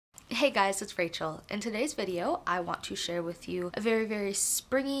Hey guys, it's Rachel. In today's video, I want to share with you a very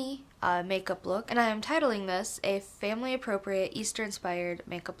springy makeup look, and I am titling this a family appropriate Easter inspired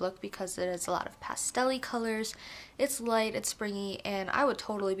makeup look because it is a lot of pastel-y colors, it's light, it's springy, and I would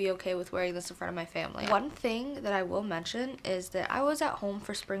totally be okay with wearing this in front of my family. One thing that I will mention is that I was at home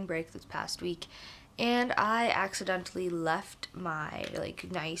for spring break this past week, and I accidentally left my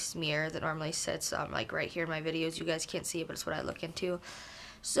nice mirror that normally sits right here in my videos. You guys can't see it, but it's what I look into.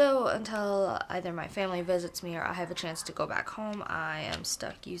 So until either my family visits me or I have a chance to go back home, I am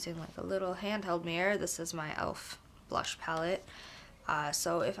stuck using a little handheld mirror. This is my e.l.f. blush palette.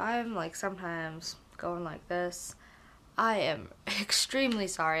 So if I'm sometimes going like this, I am extremely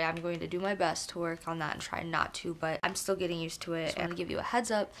sorry. I'm going to do my best to work on that and try not to, but I'm still getting used to it, and I'll give you a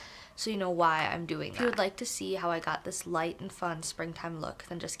heads up so you know why I'm doing that. If you would like to see how I got this light and fun springtime look,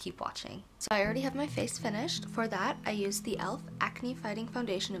 then just keep watching. So I already have my face finished. For that, I used the e.l.f. Acne Fighting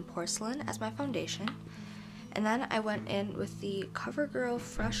Foundation in Porcelain as my foundation. And then I went in with the Covergirl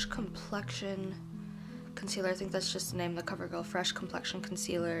Fresh Complexion Concealer. I think that's just the name, the Covergirl Fresh Complexion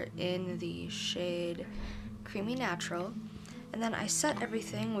Concealer in the shade Creamy Natural. And then I set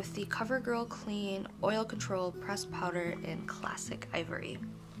everything with the Covergirl Clean Oil Control Pressed Powder in Classic Ivory.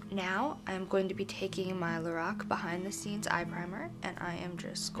 Now I'm going to be taking my Lorac Behind the Scenes eye primer, and I am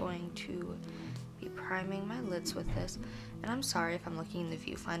just going to be priming my lids with this. And I'm sorry if I'm looking in the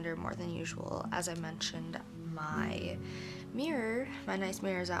viewfinder more than usual. As I mentioned, my mirror, my nice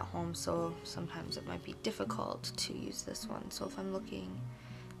mirror is at home, so sometimes it might be difficult to use this one. So if I'm looking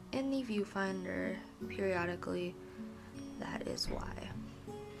in the viewfinder periodically, that is why.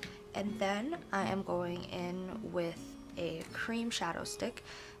 And then I am going in with a cream shadow stick.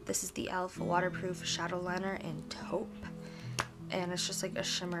 This is the e.l.f. waterproof shadow liner in Taupe, and it's just a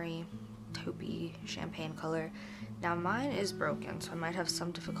shimmery taupey champagne color. Now mine is broken, so I might have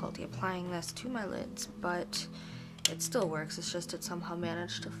some difficulty applying this to my lids, but it still works. It's just it somehow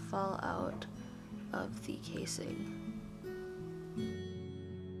managed to fall out of the casing.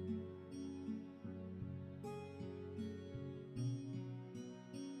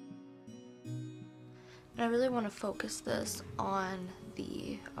 I really want to focus this on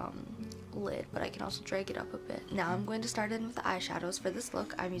the lid, but I can also drag it up a bit. Now I'm going to start in with the eyeshadows. For this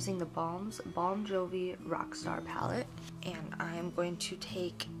look, I'm using the Balm Jovi Rockstar palette, and I am going to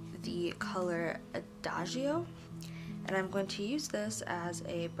take the color Adagio, and I'm going to use this as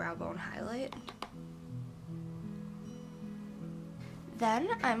a brow bone highlight. Then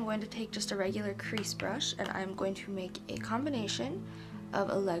I'm going to take just a regular crease brush, and I'm going to make a combination of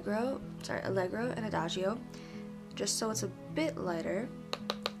Allegro and Adagio, just so it's a bit lighter,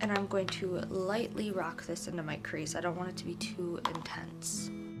 and I'm going to lightly rock this into my crease. I don't want it to be too intense.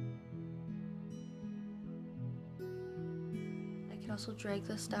 I can also drag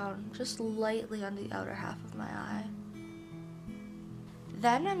this down just lightly on the outer half of my eye.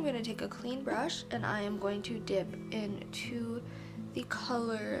 Then I'm going to take a clean brush, and I am going to dip into the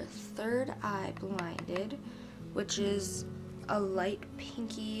color Third Eye Blinded, which is a light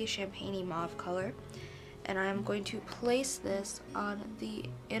pinky champagne-y mauve color, and I'm going to place this on the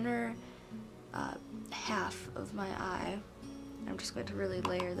inner half of my eye. I'm just going to really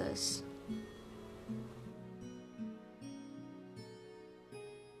layer this.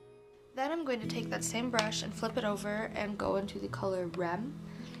 Then I'm going to take that same brush and flip it over and go into the color Rem,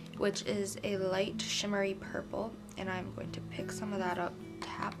 which is a light shimmery purple, and I'm going to pick some of that up,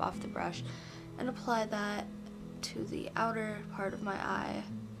 tap off the brush, and apply that to the outer part of my eye,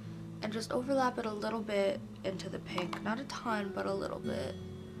 and just overlap it a little bit into the pink. Not a ton, but a little bit.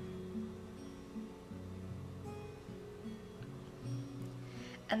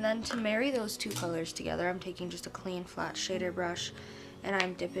 And then to marry those two colors together, I'm taking just a clean flat shader brush, and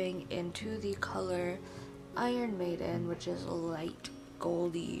I'm dipping into the color Iron Maiden, which is a light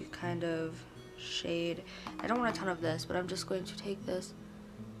goldy kind of shade. I don't want a ton of this, but I'm just going to take this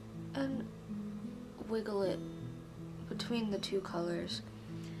and wiggle it between the two colors.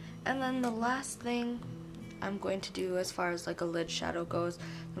 And then the last thing I'm going to do as far as a lid shadow goes,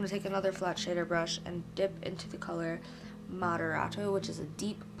 I'm going to take another flat shader brush and dip into the color Moderato, which is a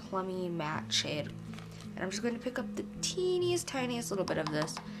deep plummy matte shade. And I'm just going to pick up the tiniest little bit of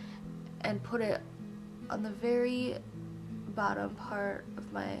this and put it on the very bottom part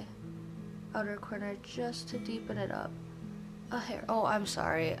of my outer corner just to deepen it up a hair. Oh, I'm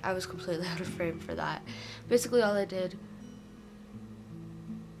sorry, I was completely out of frame for that. Basically all I did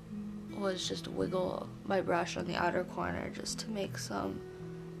was just wiggle my brush on the outer corner just to make some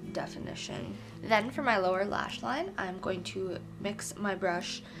definition. Then for my lower lash line, I'm going to mix my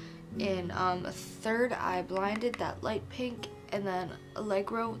brush in Third Eye Blinded, that light pink, and then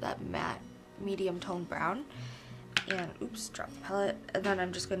Allegro, that matte medium tone brown. And oops, drop the palette. And then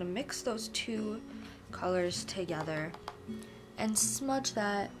I'm just going to mix those two colors together and smudge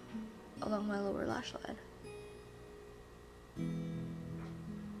that along my lower lash line.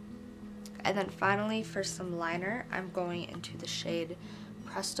 And then finally, for some liner, I'm going into the shade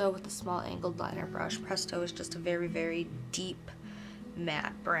Presto with a small angled liner brush. Presto is just a very, very deep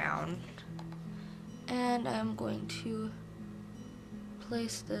matte brown. And I'm going to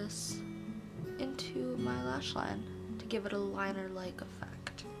place this into my lash line to give it a liner-like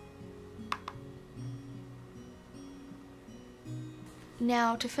effect.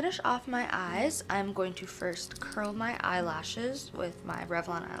 Now, to finish off my eyes, I'm going to first curl my eyelashes with my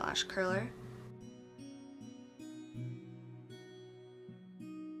Revlon eyelash curler.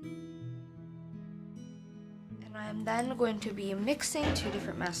 And I'm then going to be mixing two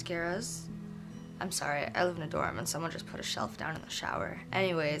different mascaras. I'm sorry, I live in a dorm and someone just put a shelf down in the shower.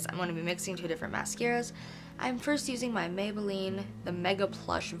 Anyways, I'm going to be mixing two different mascaras. I'm first using my Maybelline, the Mega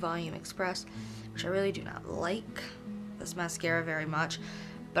Plush Volume Express, which I really do not like this mascara very much,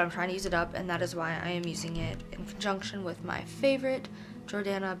 but I'm trying to use it up, and that is why I am using it in conjunction with my favorite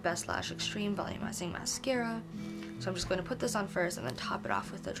Jordana Best Lash Extreme Volumizing Mascara. So I'm just going to put this on first and then top it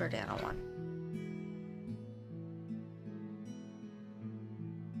off with the Jordana one.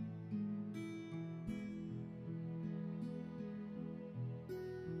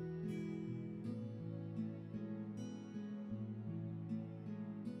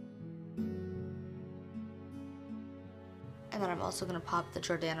 And then I'm also going to pop the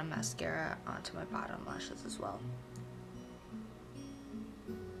Jordana mascara onto my bottom lashes as well.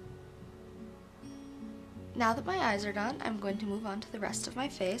 Now that my eyes are done, I'm going to move on to the rest of my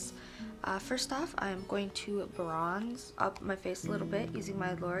face. First off, I'm going to bronze up my face a little bit using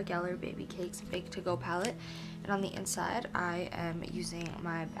my Laura Baby Cakes Bake To Go palette. And on the inside, I am using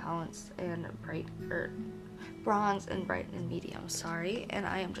my Bronze-n-Brighten in medium, and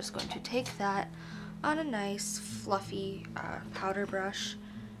I am just going to take that on a nice fluffy powder brush.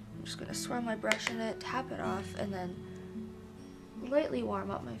 I'm just going to swirl my brush in it, tap it off, and then lightly warm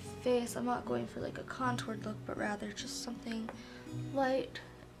up my face. I'm not going for like a contoured look, but rather just something light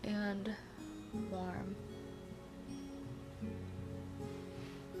and warm.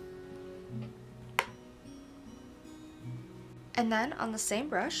 And then on the same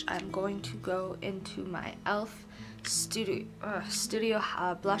brush, I'm going to go into my e.l.f. Studio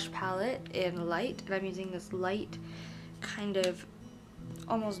blush palette in light, and I'm using this light kind of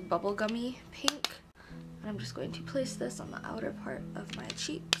almost bubblegummy pink, and I'm just going to place this on the outer part of my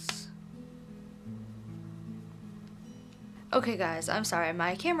cheeks. Okay guys, I'm sorry,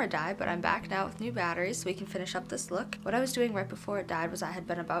 my camera died, but I'm back now with new batteries so we can finish up this look. What I was doing right before it died was I had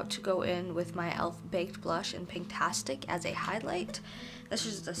been about to go in with my e.l.f. Baked Blush in Pinktastic as a highlight. This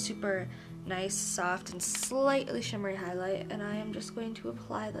is just a super nice, soft, and slightly shimmery highlight, and I am just going to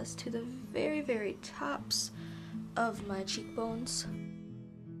apply this to the very, very tops of my cheekbones. And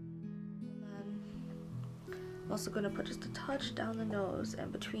then I'm also going to put just a touch down the nose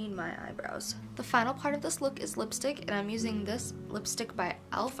and between my eyebrows. The final part of this look is lipstick, and I'm using this lipstick by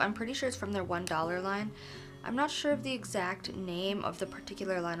e.l.f. I'm pretty sure it's from their $1 line. I'm not sure of the exact name of the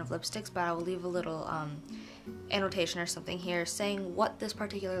particular line of lipsticks, but I will leave a little annotation or something here saying what this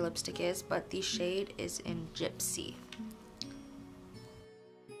particular lipstick is, but the shade is in Gypsy.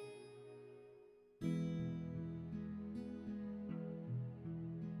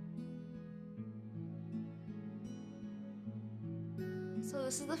 So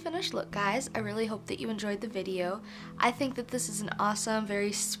this is the finished look, guys. I really hope that you enjoyed the video. I think that this is an awesome,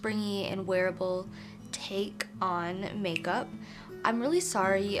 very springy and wearable take on makeup. I'm really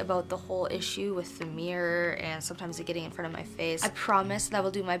sorry about the whole issue with the mirror and sometimes it getting in front of my face. I promise that I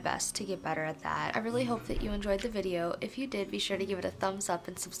will do my best to get better at that. I really hope that you enjoyed the video. If you did, be sure to give it a thumbs up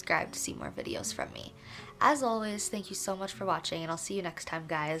and subscribe to see more videos from me. As always, thank you so much for watching, and I'll see you next time,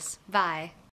 guys. Bye!